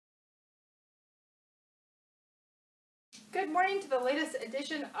Good morning to the latest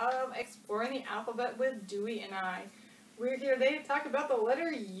edition of Exploring the Alphabet with Dewey and I. We're here today to talk about the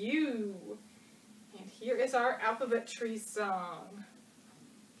letter U. And here is our alphabet tree song.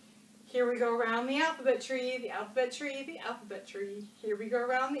 Here we go around the alphabet tree, the alphabet tree, the alphabet tree. Here we go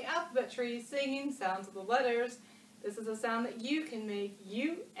around the alphabet tree, singing sounds of the letters. This is a sound that you can make,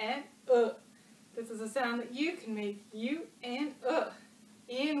 U and This is a sound that you can make, U and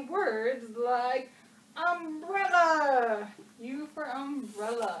in words like umbrella. U for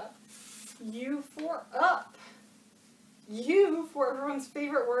umbrella. U for up. U for everyone's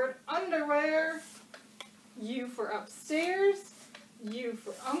favorite word, underwear. U for upstairs. U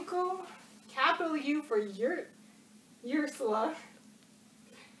for uncle. Capital U for Ursula.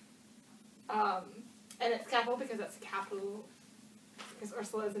 And it's capital because that's capital, because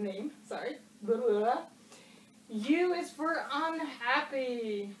Ursula is a name. Sorry. Blah, blah, blah. U is for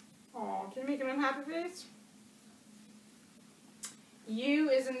unhappy. Oh, can you make an unhappy face? U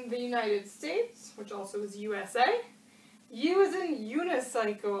is in the United States, which also is USA. U is in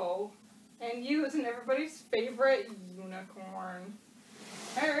unicycle. And U is in everybody's favorite unicorn.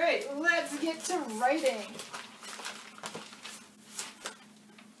 Alright, let's get to writing.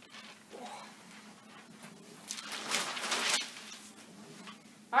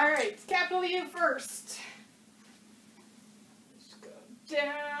 Alright, capital U first. Just go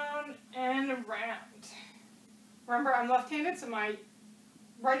down and around. Remember, I'm left-handed, so my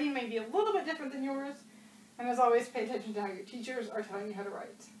writing may be a little bit different than yours. And as always, pay attention to how your teachers are telling you how to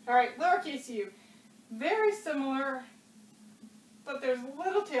write. Alright, lowercase u. Very similar, but there's a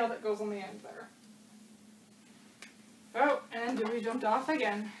little tail that goes on the end there. Oh, and Dewey jumped off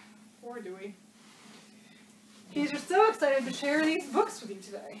again. Poor Dewey. He's just so excited to share these books with you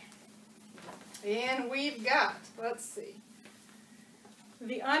today. And we've got, let's see,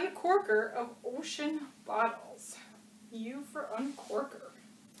 The Uncorker of Ocean Bottles. U for Uncorker.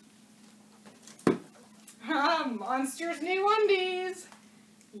 Monsters New Undies.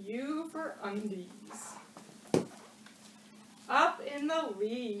 U for Undies. Up in the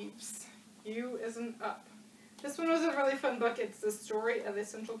Leaves. U is an up. This one was a really fun book. It's the story of the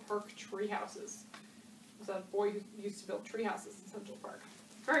Central Park tree houses. It was a boy who used to build tree houses in Central Park.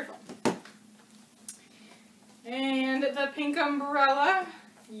 Very fun. And The Pink Umbrella.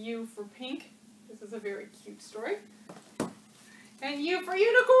 U for pink. This is a very cute story. And U for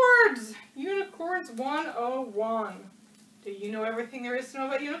unicorns! Unicorns 101. Do you know everything there is to know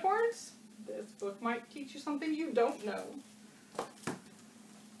about unicorns? This book might teach you something you don't know.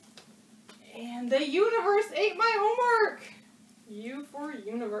 And The Universe Ate My Homework! U for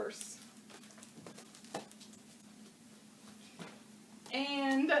universe.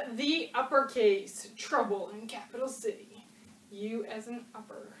 And The Uppercase, Trouble in Capital City. U as an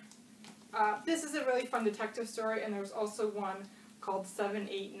upper. This is a really fun detective story, and there's also one called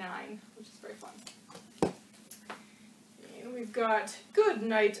 789, which is very fun. And we've got Good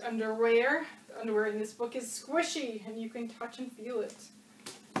Night Underwear. The underwear in this book is squishy, and you can touch and feel it.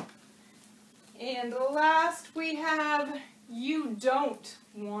 And last we have You Don't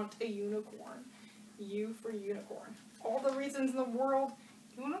Want a Unicorn. U for unicorn. All the reasons in the world,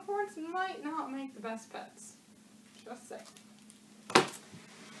 unicorns might not make the best pets. Just saying.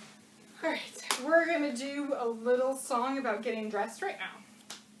 Alright, we're going to do a little song about getting dressed right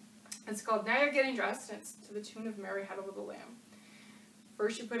now. It's called Now You're Getting Dressed, and it's to the tune of Mary Had a Little Lamb.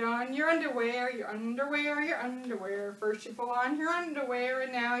 First you put on your underwear, your underwear, your underwear. First you pull on your underwear,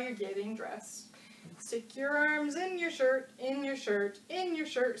 and now you're getting dressed. Stick your arms in your shirt, in your shirt, in your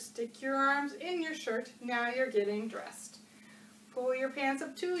shirt. Stick your arms in your shirt, now you're getting dressed. Pull your pants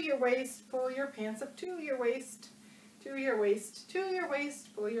up to your waist, pull your pants up to your waist. To your waist, to your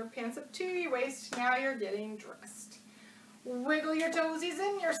waist, pull your pants up to your waist, now you're getting dressed. Wiggle your toesies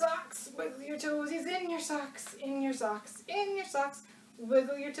in your socks, wiggle your toesies in your socks, in your socks, in your socks.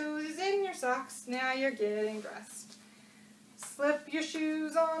 Wiggle your toesies in your socks, now you're getting dressed. Slip your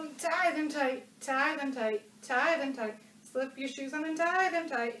shoes on, tie them tight, tie them tight, tie them tight. Slip your shoes on and tie them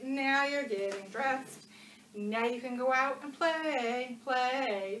tight, now you're getting dressed. Now you can go out and play,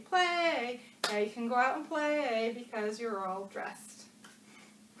 play, play. Now you can go out and play because you're all dressed.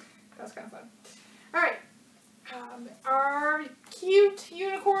 That's kind of fun. Alright, our cute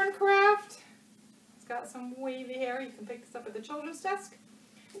unicorn craft. It's got some wavy hair. You can pick this up at the children's desk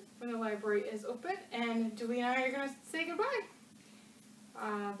when the library is open. And Dewey and I are going to say goodbye.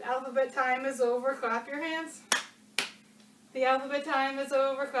 The alphabet time is over. Clap your hands. The alphabet time is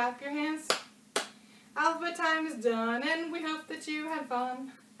over. Clap your hands. Alphabet time is done, and we hope that you had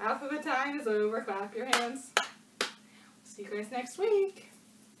fun. Alphabet time is over. Clap your hands. See you guys next week.